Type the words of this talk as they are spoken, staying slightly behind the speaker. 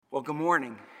Well, good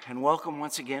morning, and welcome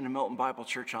once again to Milton Bible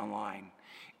Church Online.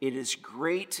 It is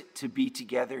great to be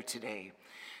together today.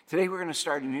 Today we're going to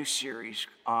start a new series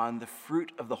on the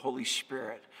fruit of the Holy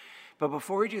Spirit. But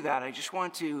before we do that, I just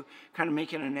want to kind of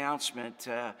make an announcement,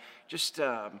 talk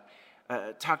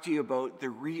to you about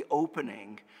the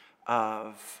reopening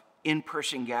of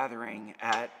in-person gathering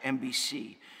at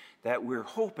MBC that we're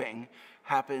hoping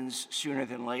happens sooner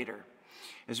than later.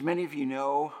 As many of you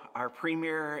know, our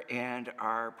Premier and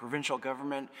our provincial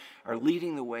government are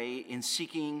leading the way in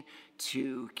seeking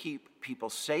to keep people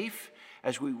safe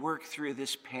as we work through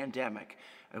this pandemic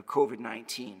of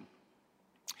COVID-19.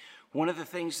 One of the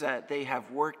things that they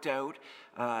have worked out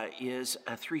is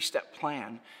a three-step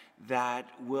plan that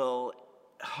will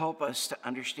help us to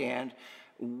understand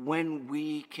when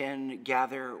we can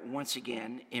gather once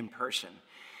again in person.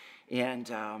 And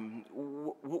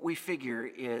what we figure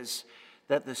is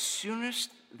that the soonest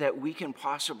that we can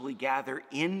possibly gather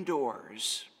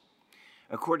indoors,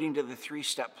 according to the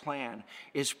three-step plan,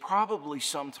 is probably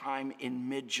sometime in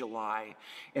mid-July.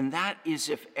 And that is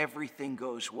if everything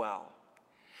goes well.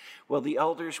 Well, the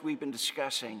elders, we've been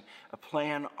discussing a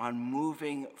plan on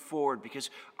moving forward because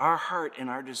our heart and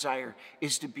our desire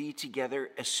is to be together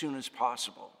as soon as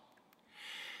possible.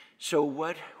 So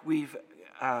what we've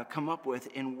come up with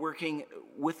in working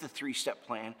with the three-step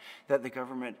plan that the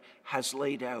government has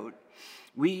laid out,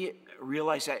 we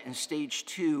realize that in stage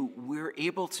 2, we're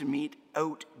able to meet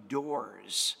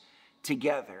outdoors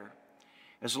together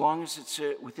as long as it's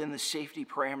within the safety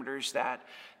parameters that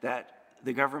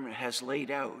the government has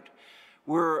laid out.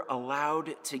 We're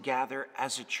allowed to gather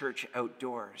as a church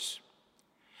outdoors.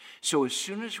 So as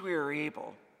soon as we are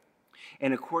able,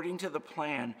 and according to the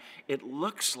plan, it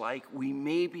looks like we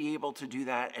may be able to do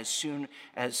that as soon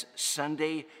as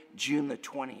Sunday, June the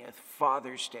 20th,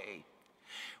 Father's Day.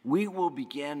 We will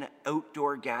begin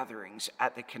outdoor gatherings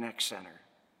at the Connect Center.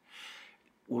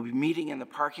 We'll be meeting in the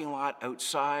parking lot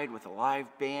outside with a live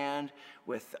band,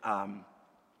 with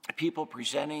people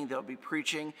presenting. They'll be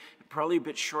preaching, probably a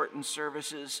bit shortened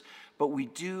services, but we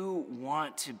do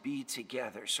want to be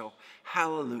together. So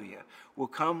hallelujah. We'll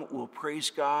come, we'll praise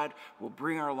God, we'll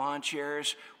bring our lawn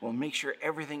chairs, we'll make sure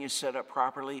everything is set up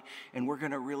properly, and we're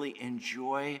going to really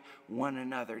enjoy one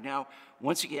another. Now,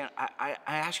 once again, I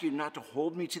ask you not to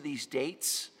hold me to these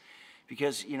dates,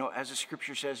 because, as the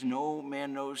scripture says, no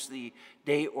man knows the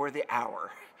day or the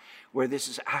hour where this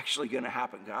is actually going to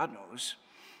happen. God knows,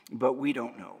 but we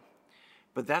don't know.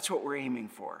 But that's what we're aiming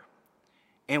for.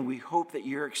 And we hope that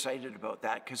you're excited about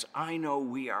that, because I know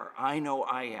we are. I know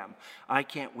I am. I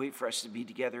can't wait for us to be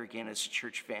together again as a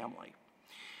church family.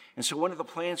 And so one of the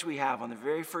plans we have on the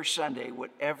very first Sunday,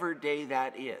 whatever day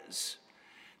that is,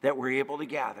 that we're able to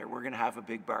gather, we're going to have a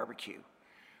big barbecue.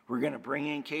 We're going to bring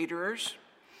in caterers.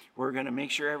 We're going to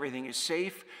make sure everything is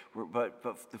safe, but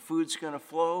the food's going to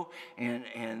flow,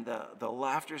 and the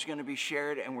laughter is going to be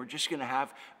shared, and we're just going to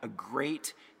have a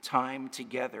great time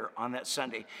together on that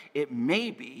Sunday. It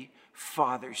may be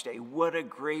Father's Day. What a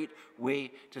great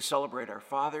way to celebrate our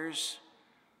fathers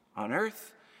on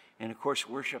earth, and of course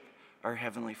worship our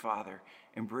Heavenly Father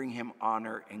and bring Him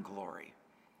honor and glory.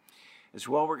 As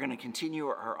well, we're going to continue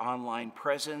our online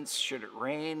presence. Should it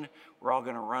rain, we're all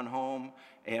going to run home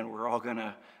and we're all going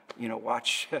to,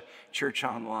 watch church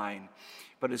online.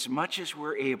 But as much as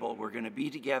we're able, we're going to be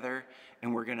together,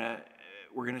 and we're going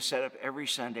to set up every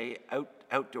Sunday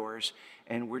outdoors,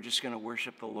 and we're just going to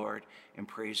worship the Lord and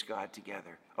praise God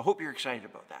together. I hope you're excited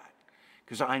about that,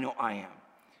 because I know I am.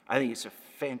 I think it's a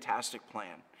fantastic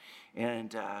plan,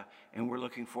 and we're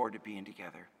looking forward to being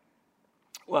together.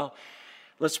 Well,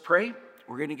 let's pray.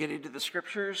 We're going to get into the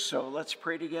scriptures, so let's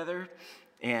pray together,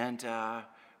 and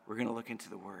we're going to look into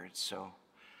the words. So,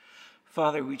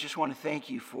 Father, we just want to thank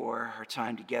you for our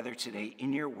time together today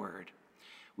in your word.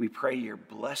 We pray your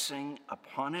blessing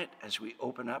upon it as we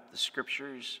open up the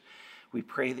scriptures. We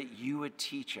pray that you would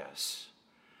teach us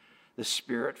the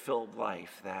spirit-filled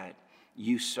life that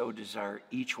you so desire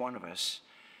each one of us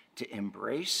to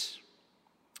embrace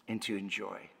and to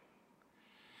enjoy.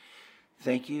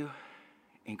 Thank you.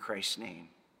 In Christ's name,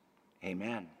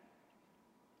 amen.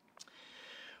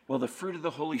 Well, the fruit of the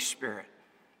Holy Spirit.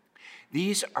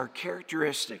 These are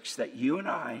characteristics that you and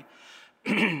I,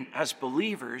 as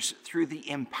believers, through the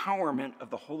empowerment of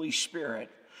the Holy Spirit,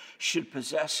 should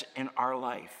possess in our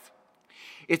life.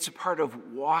 It's a part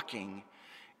of walking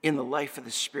in the life of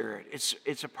the Spirit.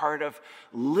 It's a part of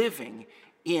living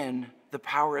in the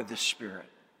power of the Spirit.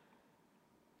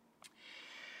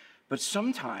 But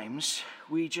sometimes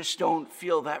we just don't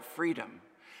feel that freedom.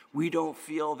 We don't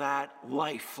feel that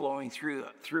life flowing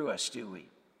through us, do we?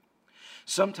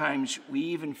 Sometimes we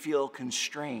even feel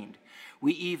constrained.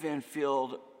 We even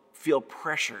feel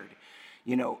pressured,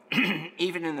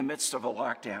 even in the midst of a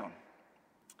lockdown.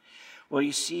 Well,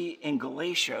 you see, in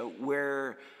Galatia,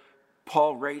 where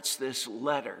Paul writes this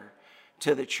letter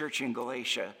to the church in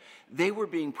Galatia, they were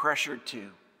being pressured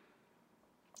too.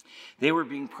 They were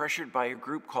being pressured by a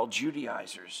group called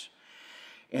Judaizers.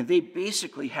 And they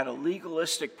basically had a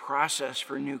legalistic process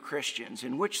for new Christians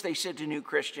in which they said to new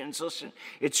Christians, listen,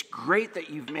 it's great that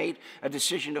you've made a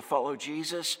decision to follow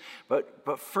Jesus,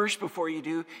 but first, before you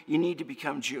do, you need to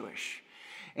become Jewish.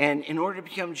 And in order to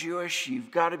become Jewish,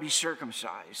 you've got to be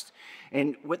circumcised.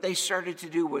 And what they started to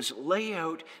do was lay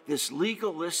out this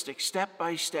legalistic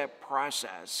step-by-step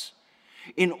process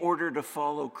in order to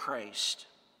follow Christ.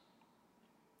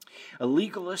 A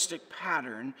legalistic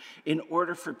pattern in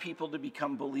order for people to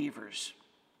become believers.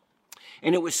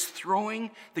 And it was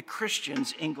throwing the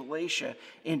Christians in Galatia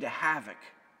into havoc.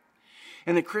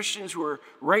 And the Christians were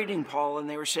writing Paul and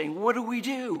they were saying, what do we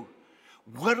do?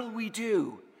 What do we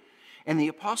do? And the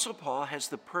Apostle Paul has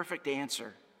the perfect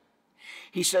answer.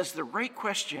 He says the right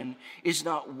question is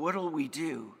not what'll we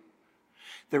do?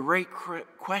 The right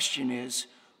question is,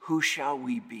 who shall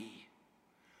we be?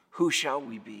 Who shall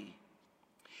we be?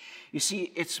 You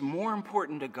see, it's more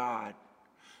important to God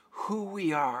who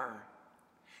we are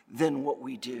than what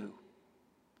we do.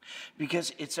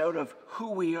 Because it's out of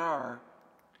who we are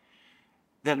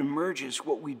that emerges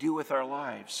what we do with our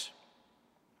lives.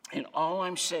 And all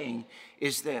I'm saying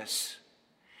is this,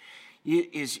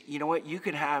 you know what? You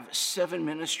could have 7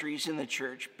 ministries in the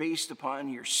church based upon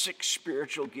your 6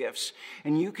 spiritual gifts,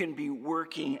 and you can be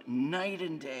working night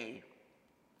and day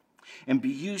and be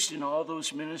used in all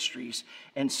those ministries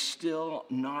and still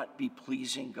not be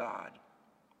pleasing God.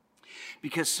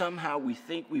 Because somehow we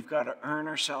think we've got to earn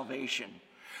our salvation,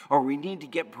 or we need to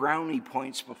get brownie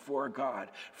points before God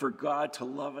for God to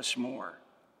love us more.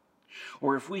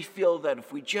 Or if we feel that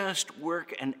if we just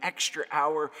work an extra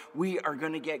hour, we are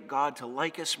going to get God to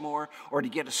like us more or to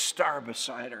get a star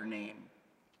beside our name.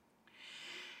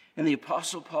 And the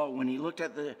Apostle Paul, when he looked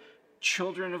at the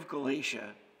children of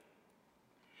Galatia,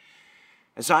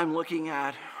 as I'm looking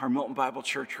at our Milton Bible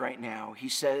Church right now, he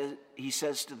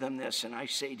says to them this, and I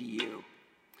say to you,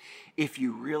 if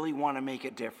you really want to make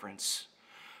a difference,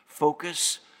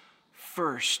 focus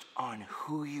first on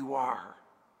who you are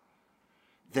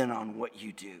than on what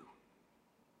you do.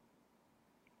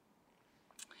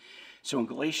 So in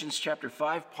Galatians chapter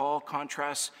 5, Paul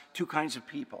contrasts 2 kinds of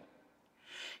people.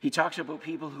 He talks about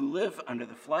people who live under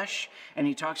the flesh, and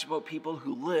he talks about people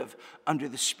who live under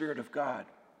the Spirit of God.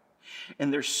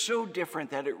 And they're so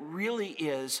different that it really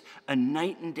is a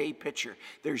night and day picture.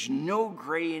 There's no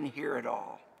gray in here at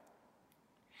all.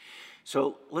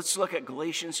 So let's look at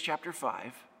Galatians chapter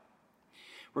 5.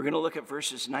 We're going to look at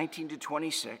verses 19 to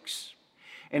 26.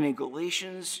 And in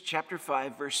Galatians chapter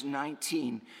 5, verse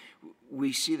 19,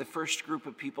 we see the first group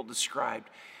of people described.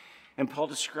 And Paul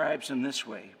describes them this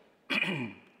way.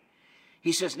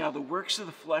 He says, now the works of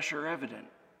the flesh are evident: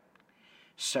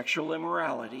 sexual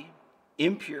immorality,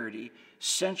 impurity,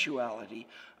 sensuality,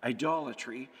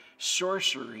 idolatry,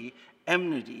 sorcery,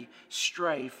 enmity,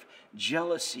 strife,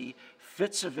 jealousy,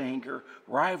 fits of anger,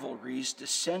 rivalries,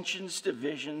 dissensions,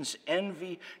 divisions,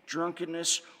 envy,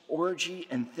 drunkenness, orgy,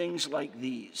 and things like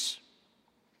these.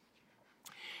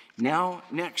 Now,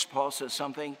 next, Paul says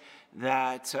something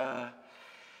that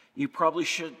you probably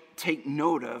should take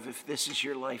note of if this is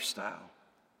your lifestyle.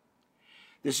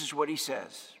 This is what he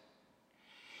says.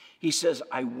 He says,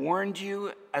 I warned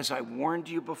you, as I warned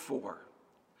you before,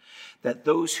 that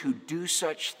those who do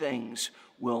such things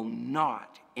will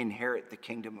not inherit the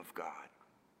kingdom of God.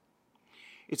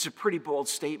 It's a pretty bold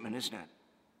statement, isn't it?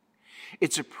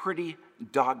 It's a pretty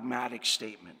dogmatic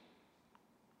statement.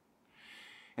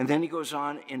 And then he goes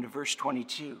on into verse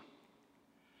 22,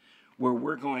 where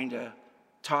we're going to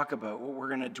talk about what we're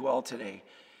going to dwell today,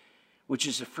 which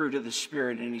is the fruit of the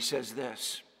Spirit. And he says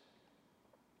this,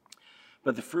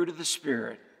 but the fruit of the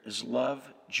Spirit is love,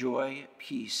 joy,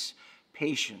 peace,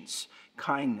 patience,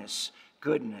 kindness,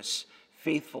 goodness,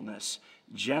 faithfulness,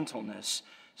 gentleness,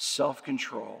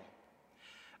 self-control.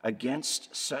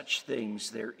 Against such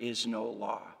things there is no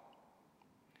law.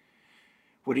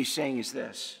 What he's saying is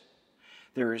this: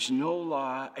 there is no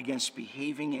law against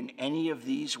behaving in any of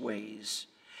these ways.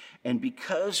 And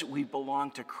because we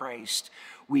belong to Christ,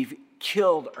 we've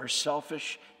killed our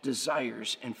selfish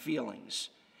desires and feelings.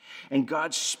 And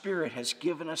God's Spirit has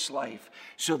given us life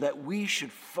so that we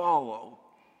should follow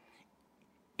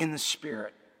in the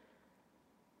Spirit.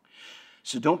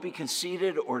 So don't be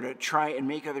conceited or to try and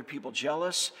make other people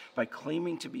jealous by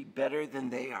claiming to be better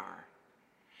than they are.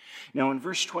 Now, in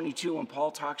verse 22, when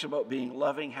Paul talks about being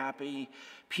loving, happy,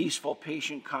 peaceful,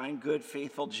 patient, kind, good,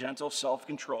 faithful, gentle,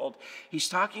 self-controlled, he's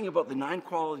talking about the 9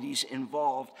 qualities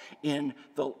involved in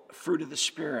the fruit of the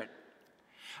Spirit.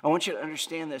 I want you to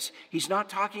understand this. He's not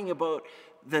talking about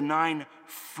the 9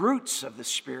 fruits of the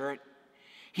Spirit.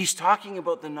 He's talking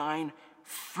about the 9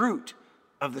 fruit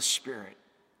of the Spirit.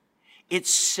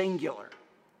 It's singular.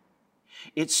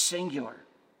 It's singular.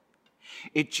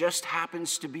 It just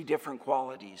happens to be different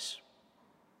qualities.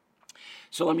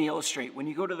 So let me illustrate. When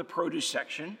you go to the produce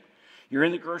section, you're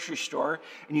in the grocery store,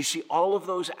 and you see all of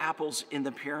those apples in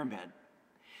the pyramid.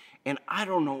 And I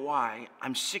don't know why,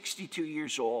 I'm 62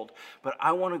 years old, but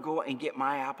I want to go and get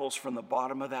my apples from the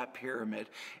bottom of that pyramid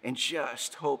and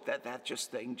just hope that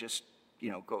thing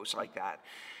goes like that.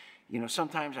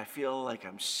 Sometimes I feel like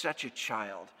I'm such a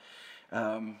child,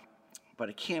 but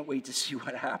I can't wait to see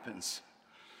what happens.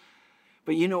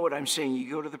 But you know what I'm saying.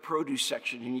 You go to the produce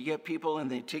section and you get people and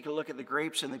they take a look at the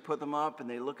grapes and they put them up and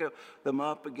they look at them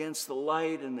up against the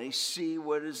light and they see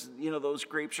what is, those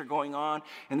grapes are going on.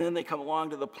 And then they come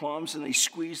along to the plums and they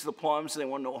squeeze the plums and they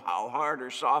want to know how hard or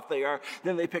soft they are.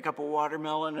 Then they pick up a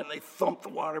watermelon and they thump the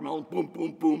watermelon, boom,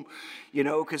 boom, boom,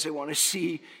 because they want to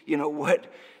see,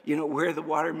 where the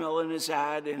watermelon is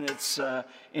at in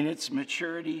its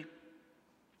maturity.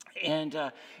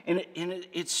 And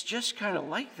it's just kind of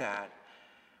like that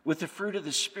with the fruit of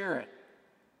the Spirit.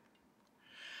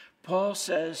 Paul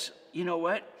says, you know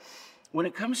what? When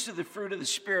it comes to the fruit of the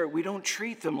Spirit, we don't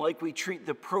treat them like we treat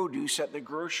the produce at the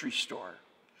grocery store,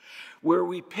 where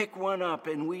we pick one up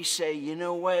and we say, you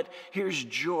know what? Here's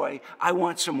joy. I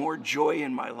want some more joy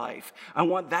in my life. I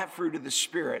want that fruit of the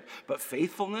Spirit. But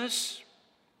faithfulness,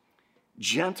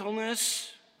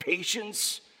 gentleness,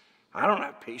 patience, I don't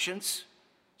have patience.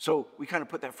 So we kind of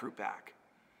put that fruit back.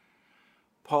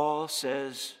 Paul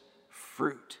says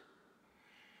fruit.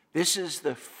 This is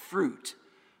the fruit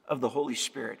of the Holy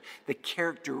Spirit, the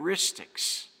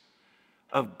characteristics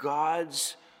of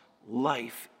God's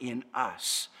life in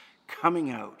us coming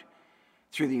out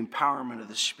through the empowerment of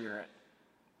the Spirit.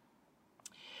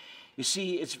 You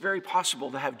see, it's very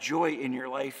possible to have joy in your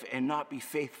life and not be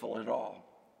faithful at all.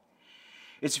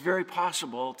 It's very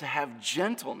possible to have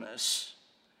gentleness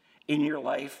in your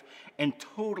life and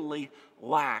totally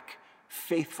lack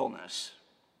faithfulness.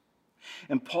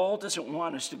 And Paul doesn't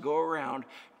want us to go around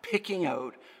picking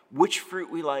out which fruit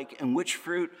we like and which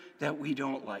fruit that we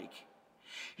don't like.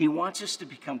 He wants us to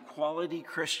become quality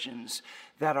Christians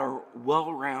that are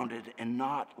well-rounded and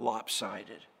not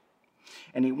lopsided.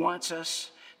 And he wants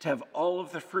us to have all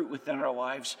of the fruit within our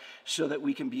lives so that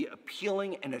we can be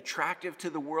appealing and attractive to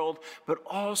the world, but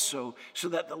also so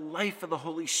that the life of the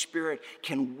Holy Spirit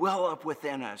can well up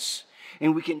within us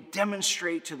and we can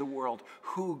demonstrate to the world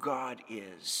who God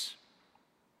is.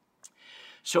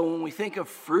 So when we think of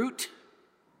fruit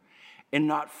and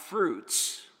not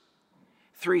fruits,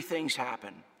 3 things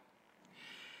happen.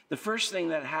 The first thing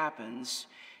that happens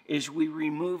is we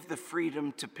remove the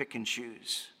freedom to pick and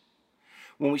choose.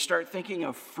 When we start thinking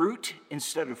of fruit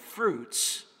instead of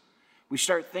fruits, we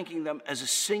start thinking them as a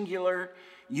singular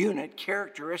unit,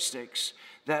 characteristics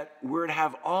that we're to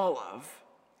have all of.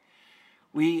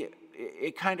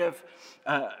 It kind of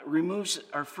removes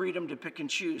our freedom to pick and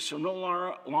choose. So no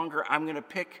longer I'm going to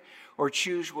pick or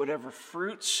choose whatever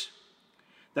fruits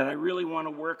that I really want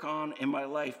to work on in my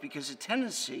life, because the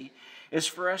tendency is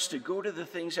for us to go to the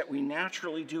things that we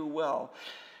naturally do well.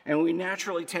 And we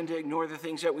naturally tend to ignore the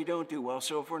things that we don't do well.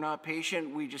 So if we're not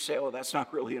patient, we just say, oh, that's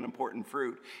not really an important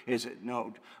fruit, is it?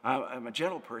 No, I'm a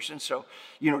gentle person, so,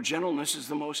 gentleness is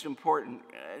the most important.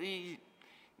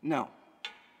 No.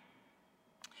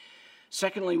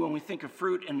 Secondly, when we think of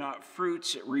fruit and not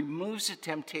fruits, it removes the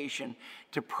temptation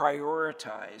to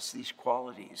prioritize these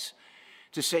qualities,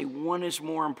 to say one is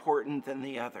more important than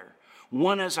the other.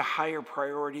 One has a higher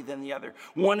priority than the other.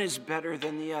 One is better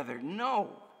than the other.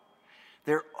 No.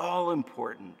 They're all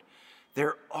important.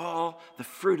 They're all the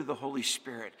fruit of the Holy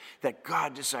Spirit that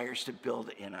God desires to build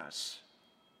in us.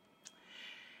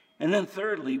 And then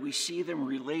thirdly, we see them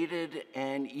related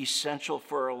and essential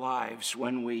for our lives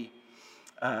when we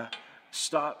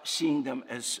stop seeing them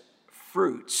as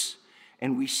fruits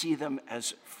and we see them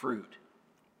as fruit.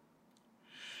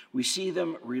 We see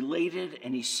them related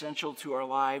and essential to our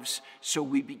lives, so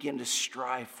we begin to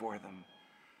strive for them.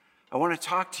 I want to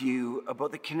talk to you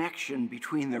about the connection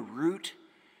between the root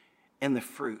and the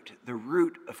fruit. The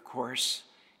root, of course,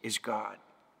 is God.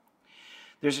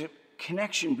 There's a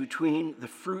connection between the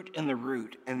fruit and the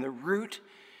root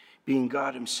being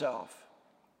God himself.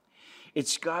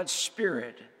 It's God's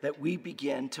Spirit that we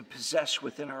begin to possess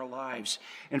within our lives.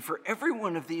 And for every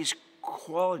one of these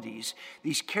qualities,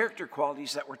 these character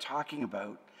qualities that we're talking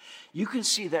about, you can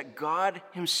see that God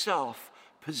himself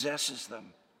possesses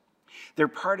them. They're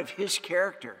part of his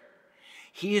character.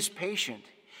 He is patient.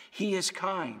 He is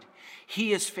kind.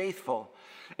 He is faithful.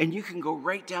 And you can go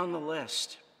right down the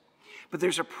list. But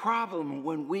there's a problem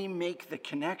when we make the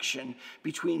connection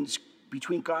between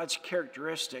God's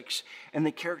characteristics and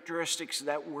the characteristics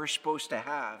that we're supposed to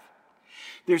have.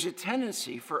 There's a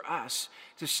tendency for us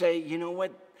to say, you know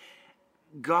what?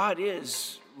 God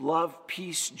is love,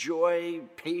 peace, joy,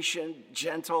 patient,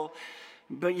 gentle.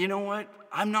 But you know what?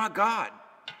 I'm not God.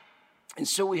 And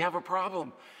so we have a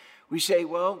problem. We say,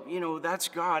 well, that's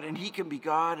God, and he can be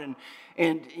God, and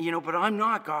but I'm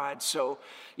not God. So,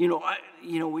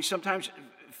 we sometimes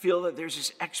feel that there's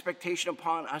this expectation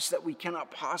upon us that we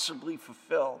cannot possibly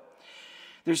fulfill.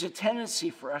 There's a tendency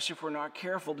for us, if we're not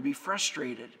careful, to be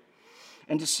frustrated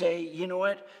and to say, you know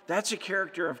what, that's a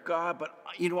character of God, but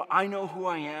I know who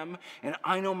I am, and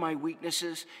I know my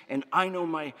weaknesses, and I know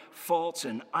my faults,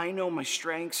 and I know my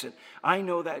strengths, and I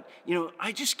know that,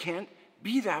 I just can't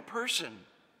be that person.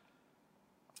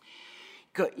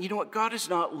 You know what? God is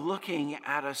not looking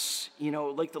at us,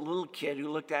 like the little kid who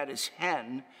looked at his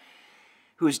hen,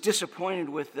 who was disappointed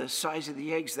with the size of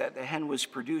the eggs that the hen was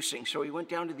producing. So he went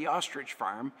down to the ostrich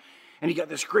farm, and he got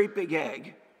this great big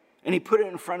egg, and he put it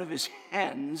in front of his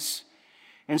hens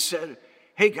and said,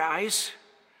 hey guys,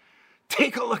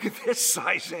 take a look at this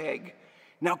size egg.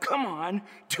 Now come on,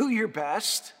 do your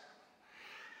best.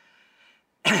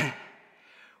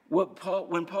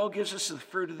 When Paul gives us the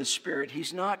fruit of the Spirit,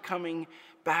 he's not coming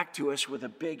back to us with a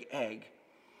big egg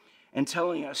and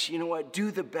telling us, you know what,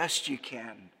 do the best you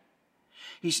can.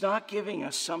 He's not giving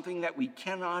us something that we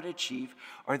cannot achieve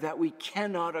or that we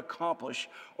cannot accomplish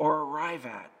or arrive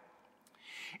at.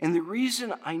 And the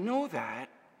reason I know that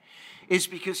is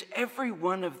because every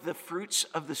one of the fruits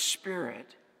of the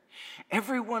Spirit,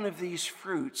 every one of these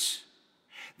fruits,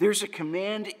 there's a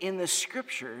command in the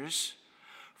Scriptures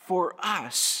for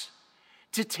us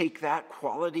to take that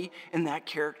quality and that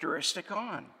characteristic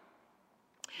on.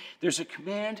 There's a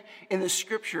command in the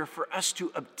Scripture for us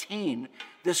to obtain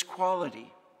this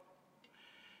quality.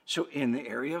 So in the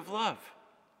area of love,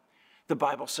 the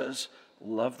Bible says,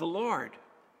 love the Lord.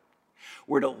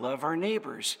 We're to love our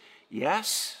neighbors.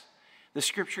 Yes, the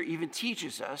Scripture even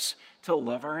teaches us to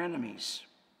love our enemies.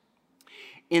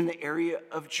 In the area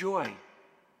of joy,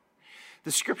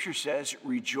 the Scripture says,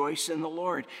 rejoice in the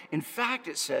Lord. In fact,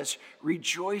 it says,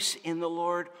 rejoice in the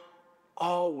Lord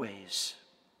always.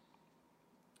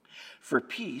 For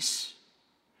peace,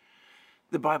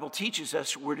 the Bible teaches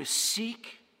us we're to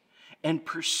seek and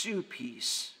pursue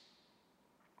peace.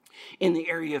 In the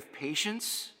area of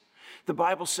patience, the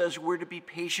Bible says we're to be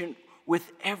patient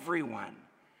with everyone.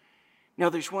 Now,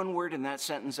 there's one word in that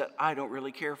sentence that I don't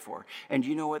really care for. And do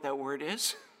you know what that word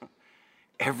is?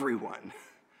 Everyone.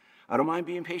 I don't mind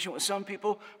being patient with some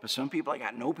people, but some people I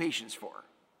got no patience for.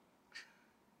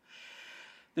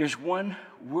 There's one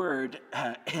word,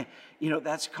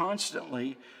 that's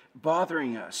constantly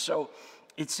bothering us. So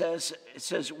it says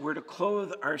we're to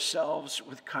clothe ourselves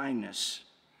with kindness.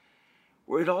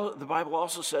 The Bible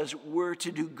also says we're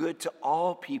to do good to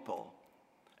all people.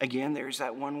 Again, there's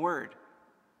that one word,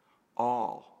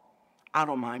 all. I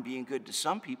don't mind being good to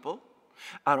some people.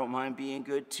 I don't mind being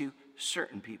good to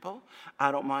certain people.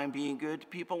 I don't mind being good to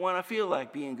people when I feel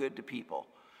like being good to people.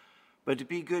 But to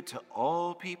be good to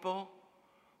all people,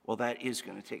 well, that is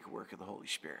going to take a work of the Holy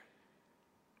Spirit.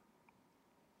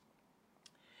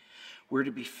 We're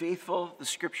to be faithful, the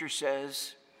Scripture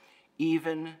says,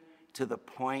 even to the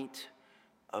point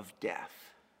of death.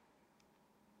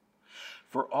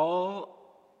 For all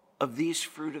of these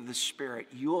fruit of the Spirit,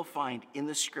 you will find in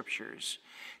the Scriptures,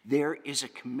 there is a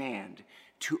command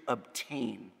to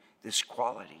obtain this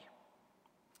quality.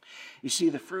 You see,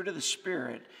 the fruit of the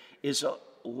Spirit is a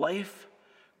life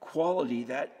quality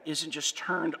that isn't just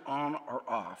turned on or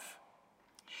off.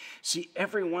 See,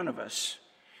 every one of us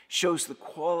shows the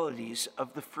qualities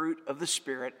of the fruit of the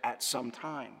Spirit at some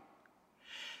time.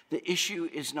 The issue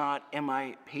is not, am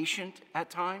I patient at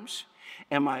times?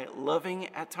 Am I loving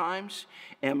at times?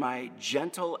 Am I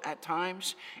gentle at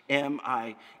times? Am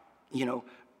I,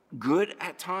 good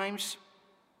at times?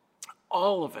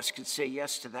 All of us could say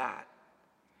yes to that.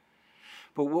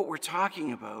 But what we're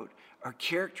talking about are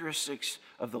characteristics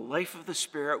of the life of the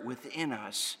Spirit within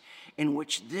us, in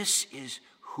which this is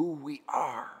who we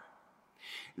are.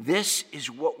 This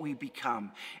is what we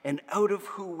become. And out of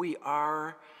who we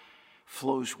are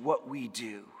flows what we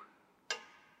do.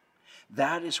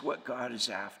 That is what God is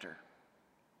after.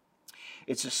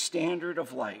 It's a standard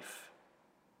of life.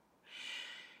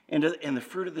 And the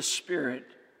fruit of the Spirit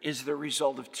is the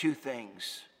result of two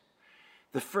things.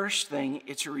 The first thing,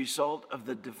 it's a result of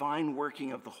the divine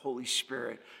working of the Holy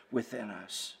Spirit within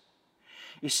us.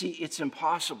 You see, it's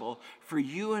impossible for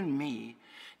you and me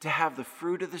to have the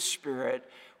fruit of the Spirit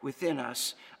within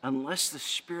us unless the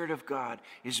Spirit of God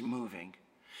is moving.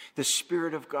 The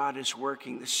Spirit of God is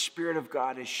working. The Spirit of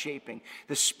God is shaping.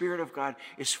 The Spirit of God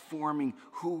is forming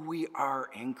who we are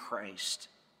in Christ.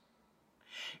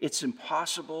 It's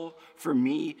impossible for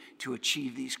me to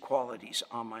achieve these qualities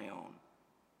on my own.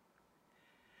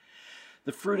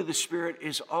 The fruit of the Spirit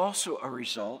is also a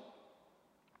result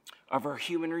of our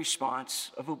human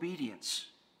response of obedience.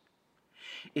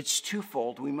 It's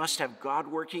twofold. We must have God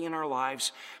working in our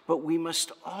lives, but we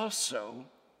must also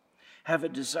have a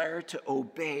desire to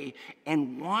obey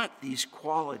and want these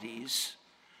qualities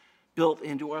built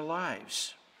into our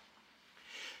lives.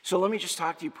 So let me just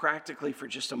talk to you practically for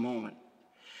just a moment,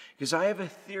 because I have a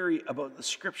theory about the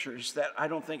scriptures that I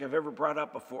don't think I've ever brought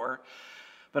up before,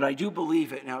 but I do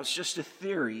believe it. Now, it's just a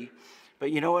theory,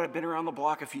 but you know what? I've been around the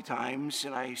block a few times,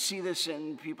 and I see this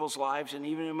in people's lives and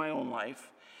even in my own life.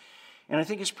 And I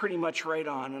think it's pretty much right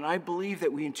on. And I believe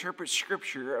that we interpret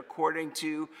Scripture according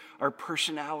to our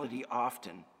personality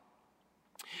often.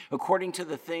 According to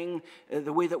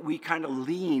the way that we kind of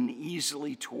lean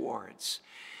easily towards.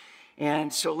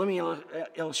 And so let me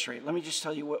illustrate. Let me just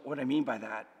tell you what I mean by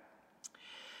that.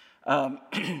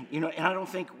 And I don't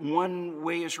think one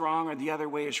way is wrong or the other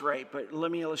way is right, but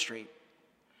let me illustrate.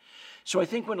 So I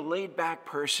think when a laid-back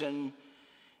person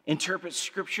interprets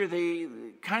Scripture, they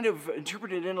kind of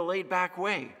interpret it in a laid-back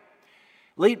way.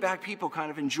 Laid-back people kind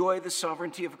of enjoy the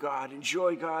sovereignty of God,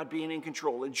 enjoy God being in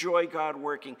control, enjoy God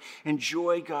working,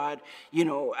 enjoy God,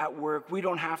 at work. We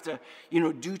don't have to,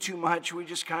 do too much. We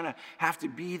just kind of have to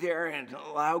be there and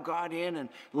allow God in and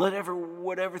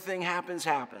whatever thing happens.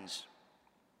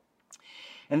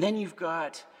 And then you've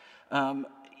got, the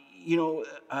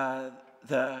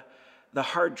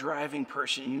hard-driving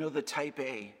person, the type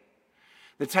A.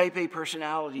 The type A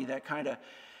personality that kind of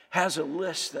has a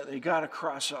list that they got to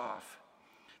cross off.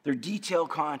 They're detail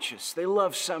conscious. They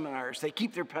love seminars. They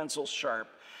keep their pencils sharp.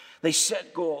 They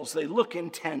set goals. They look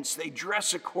intense. They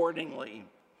dress accordingly.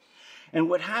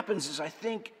 And what happens is I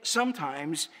think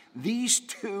sometimes these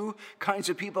two kinds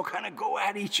of people kind of go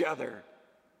at each other.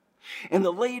 And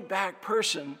the laid-back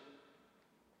person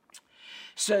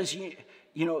says,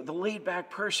 the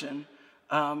laid-back person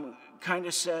kind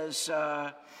of says,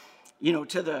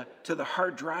 to the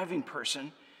hard-driving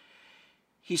person,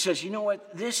 he says, you know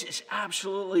what, this is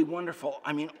absolutely wonderful.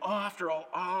 I mean, after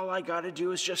all I got to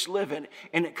do is just live it,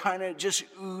 and it kind of just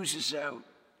oozes out.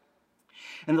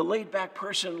 And the laid-back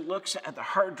person looks at the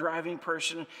hard-driving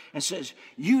person and says,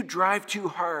 you drive too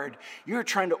hard. You're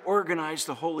trying to organize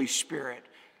the Holy Spirit.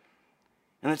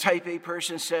 And the type A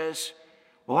person says,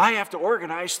 well, I have to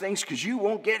organize things because you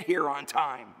won't get here on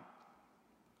time.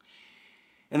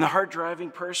 And the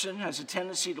hard-driving person has a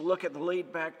tendency to look at the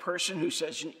laid-back person who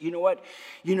says, you know what,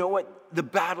 the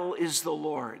battle is the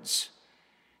Lord's.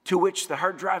 To which the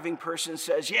hard-driving person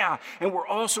says, yeah, and we're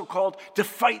also called to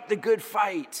fight the good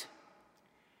fight.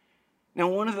 Now,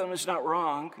 one of them is not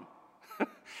wrong.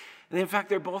 In fact,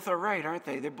 they're both all right, aren't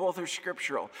they? They both are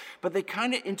scriptural. But they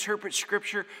kind of interpret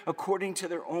Scripture according to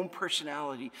their own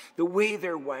personality, the way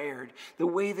they're wired, the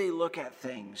way they look at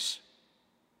things.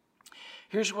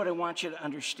 Here's what I want you to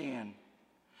understand.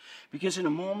 Because in a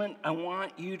moment, I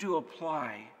want you to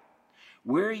apply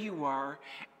where you are,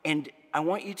 and I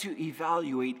want you to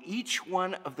evaluate each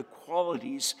one of the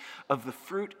qualities of the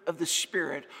fruit of the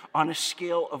Spirit on a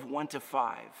scale of 1 to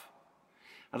 5.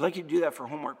 I'd like you to do that for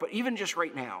homework, but even just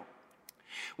right now,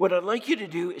 what I'd like you to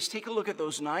do is take a look at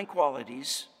those 9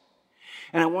 qualities,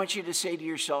 and I want you to say to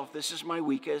yourself, this is my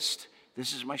weakest,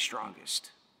 this is my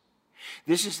strongest.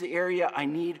 This is the area I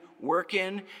need work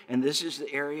in, and this is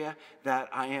the area that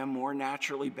I am more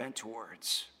naturally bent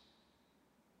towards.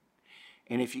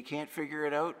 And if you can't figure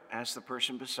it out, ask the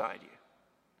person beside you.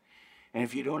 And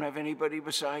if you don't have anybody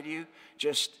beside you,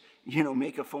 just,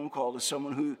 make a phone call to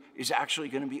someone who is actually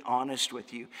going to be honest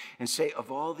with you and say,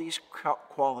 of all these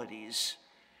qualities,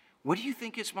 what do you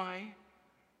think is my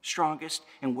strongest,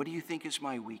 and what do you think is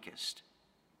my weakest?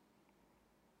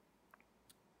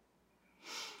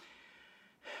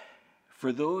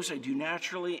 For those I do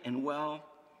naturally and well,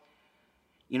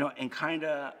 and kind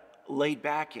of laid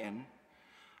back in,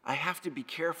 I have to be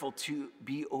careful to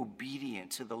be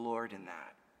obedient to the Lord in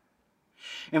that.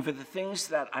 And for the things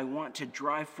that I want to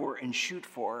drive for and shoot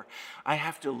for, I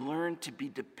have to learn to be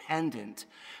dependent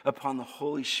upon the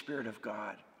Holy Spirit of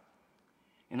God.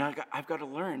 And I've got to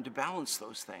learn to balance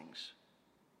those things.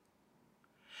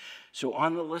 So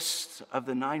on the list of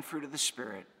the 9 fruit of the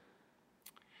Spirit,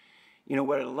 you know,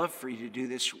 what I'd love for you to do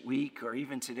this week or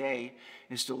even today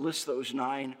is to list those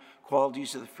 9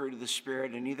 qualities of the fruit of the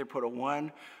Spirit and either put a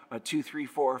 1, a 2, 3,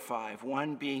 4, or 5.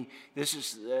 1 being, this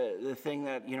is the thing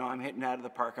that, you know, I'm hitting out of the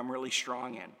park, I'm really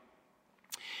strong in.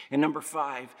 And number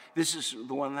 5, this is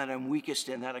the one that I'm weakest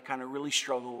in, that I kind of really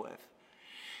struggle with.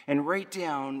 And write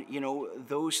down, you know,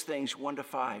 those things 1 to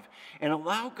 5 and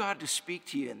allow God to speak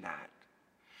to you in that.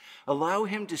 Allow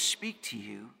him to speak to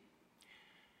you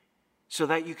so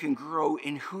that you can grow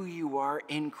in who you are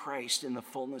in Christ in the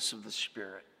fullness of the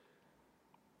Spirit.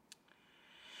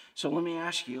 So let me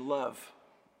ask you, love,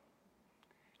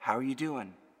 how are you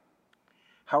doing?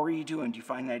 How are you doing? Do you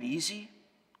find that easy?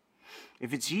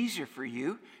 If it's easier for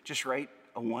you, just write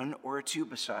a 1 or a 2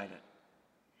 beside it.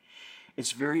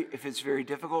 If it's very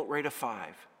difficult, write a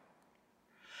 5.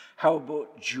 How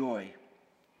about joy?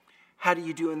 How do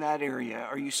you do in that area?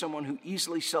 Are you someone who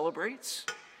easily celebrates?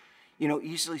 You know,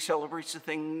 easily celebrates the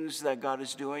things that God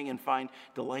is doing and find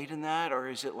delight in that? Or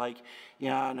is it like,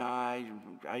 yeah, no,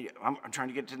 I'm trying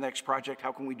to get to the next project.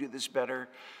 How can we do this better?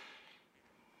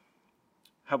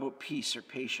 How about peace or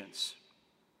patience?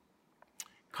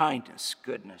 Kindness,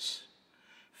 goodness,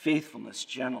 faithfulness,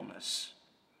 gentleness,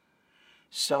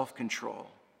 self-control.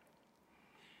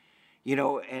 You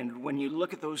know, and when you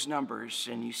look at those numbers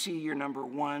and you see your number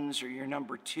 1s or your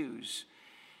number 2s,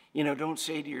 you know, don't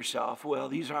say to yourself, well,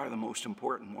 these are the most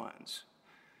important ones.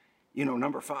 You know,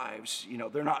 number 5s, you know,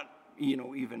 they're not, you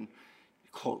know, even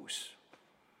close.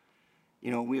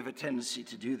 You know, we have a tendency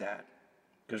to do that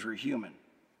because we're human.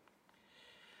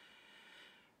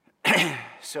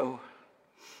 So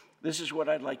this is what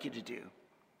I'd like you to do.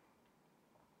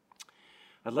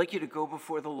 I'd like you to go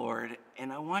before the Lord,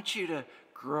 and I want you to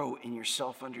grow in your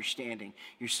self-understanding,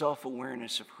 your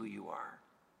self-awareness of who you are.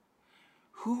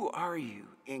 Who are you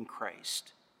in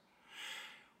Christ?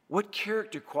 What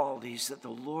character qualities that the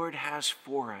Lord has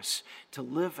for us to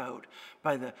live out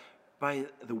by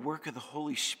the work of the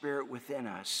Holy Spirit within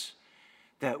us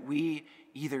that we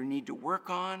either need to work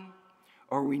on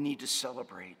or we need to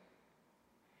celebrate?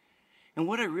 And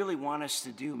what I really want us to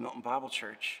do, Milton Bible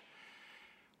Church,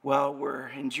 while we're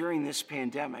enduring this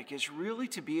pandemic, is really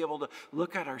to be able to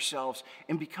look at ourselves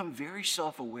and become very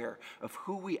self-aware of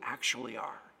who we actually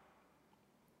are.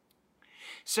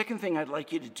 Second thing I'd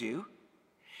like you to do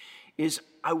is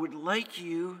I would like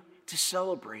you to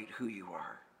celebrate who you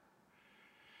are.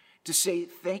 To say,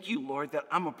 thank you, Lord, that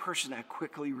I'm a person that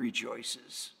quickly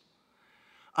rejoices.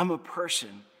 I'm a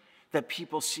person that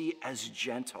people see as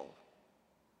gentle.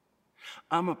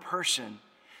 I'm a person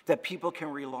that people can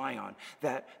rely on,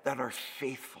 that are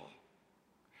faithful.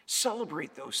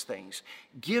 Celebrate those things.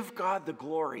 Give God the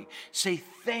glory. Say,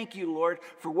 thank you, Lord,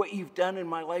 for what you've done in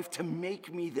my life to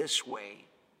make me this way.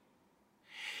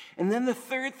 And then the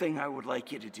third thing I would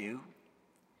like you to do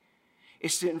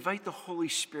is to invite the Holy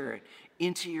Spirit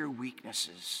into your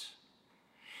weaknesses,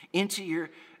 into your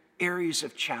areas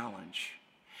of challenge,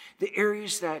 the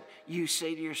areas that you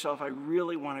say to yourself, I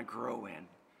really want to grow in.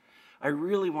 I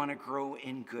really want to grow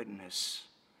in goodness.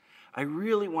 I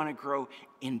really want to grow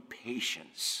in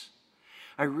patience.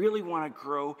 I really want to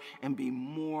grow and be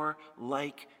more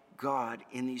like God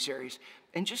in these areas.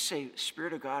 And just say,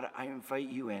 Spirit of God, I invite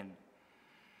you in.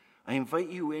 I invite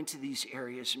you into these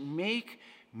areas. Make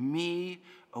me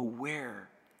aware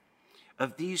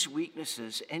of these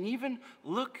weaknesses. And even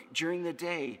look during the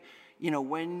day, you know,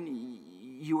 when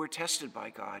you are tested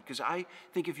by God. Because I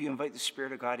think if you invite the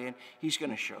Spirit of God in, he's going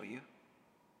to show you.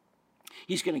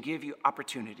 He's going to give you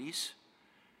opportunities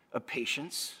of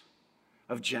patience,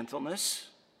 of gentleness,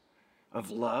 of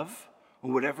love,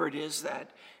 or whatever it is that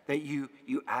you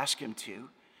ask him to.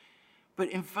 But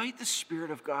invite the Spirit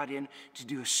of God in to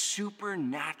do a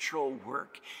supernatural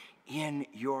work in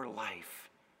your life,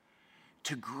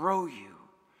 to grow you,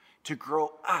 to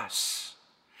grow us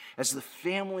as the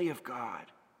family of God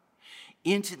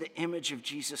into the image of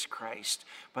Jesus Christ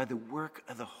by the work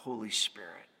of the Holy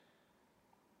Spirit.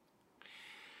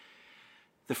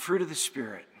 The fruit of the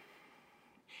Spirit.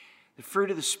 The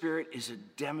fruit of the Spirit is a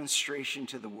demonstration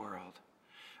to the world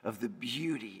of the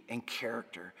beauty and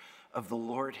character of the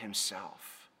Lord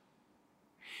himself.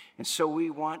 And so we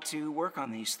want to work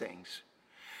on these things.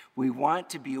 We want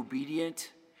to be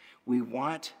obedient. We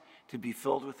want to be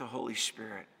filled with the Holy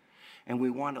Spirit. And we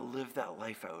want to live that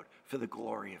life out for the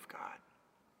glory of God.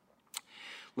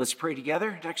 Let's pray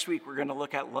together. Next week we're going to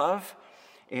look at love.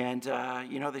 And,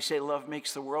 you know, they say love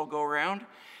makes the world go round.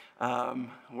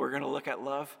 We're going to look at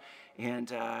love, and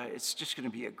it's just going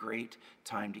to be a great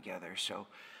time together. So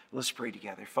let's pray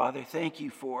together. Father, thank you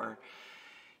for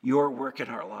your work in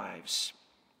our lives.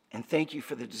 And thank you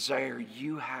for the desire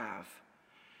you have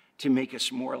to make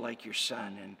us more like your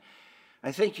Son. And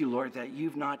I thank you, Lord, that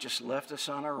you've not just left us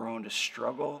on our own to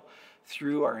struggle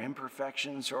through our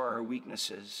imperfections or our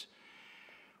weaknesses,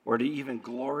 or to even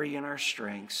glory in our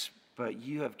strengths, but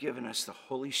you have given us the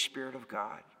Holy Spirit of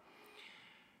God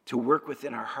to work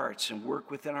within our hearts and work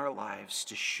within our lives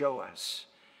to show us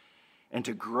and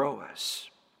to grow us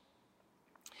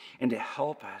and to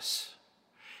help us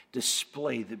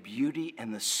display the beauty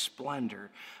and the splendor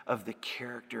of the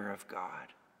character of God,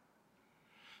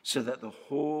 so that the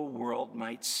whole world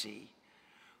might see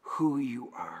who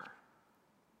you are.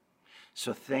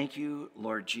 So thank you,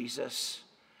 Lord Jesus.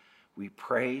 We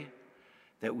pray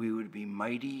that we would be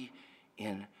mighty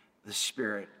in the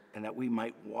Spirit, and that we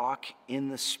might walk in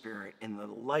the Spirit, in the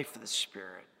life of the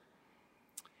Spirit,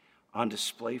 on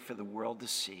display for the world to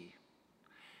see.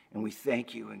 And we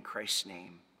thank you in Christ's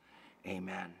name.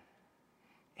 Amen.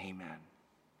 Amen.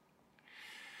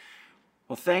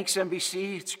 Well, thanks,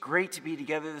 NBC. It's great to be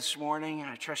together this morning.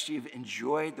 I trust you've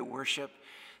enjoyed the worship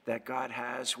that God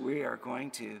has. We are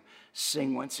going to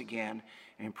sing once again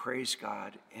and praise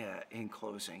God in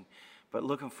closing. But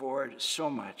looking forward so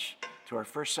much to our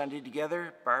first Sunday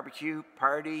together, barbecue,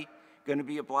 party, going to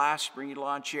be a blast. Bring your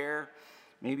lawn chair,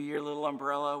 maybe your little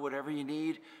umbrella, whatever you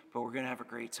need, but we're going to have a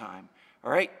great time.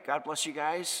 All right, God bless you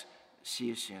guys. See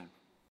you soon.